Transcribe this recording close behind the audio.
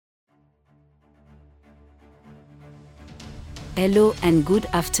Hello and good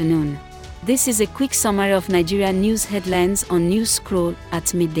afternoon. This is a quick summary of Nigeria news headlines on Newscroll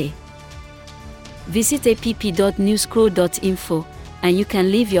at midday. Visit app.newscroll.info and you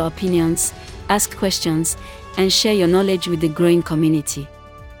can leave your opinions, ask questions, and share your knowledge with the growing community.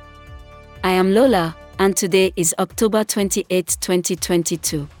 I am Lola, and today is October 28,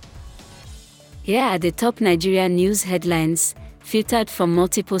 2022. Here are the top Nigeria news headlines, filtered from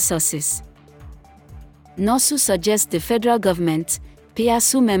multiple sources. NOSU suggests the federal government pay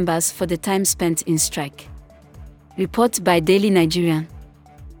ASUU members for the time spent in strike. Report by Daily Nigerian.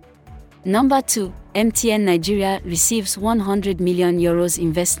 Number 2, MTN Nigeria receives €100 million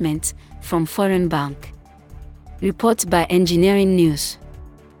investment from foreign bank. Report by Engineering News.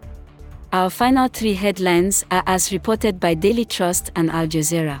 Our final 3 headlines are as reported by Daily Trust and Al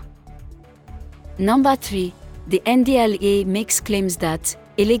Jazeera. Number 3, the NDLEA makes claims that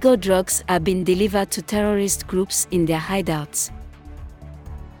illegal drugs are being delivered to terrorist groups in their hideouts.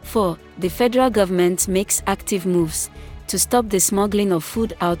 4, the federal government makes active moves to stop the smuggling of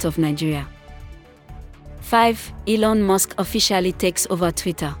food out of Nigeria. 5, Elon Musk officially takes over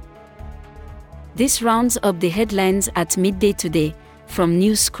Twitter. This rounds up the headlines at midday today from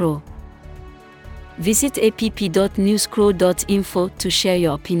Newscroll. Visit app.newscroll.info to share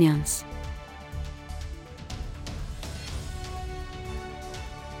your opinions.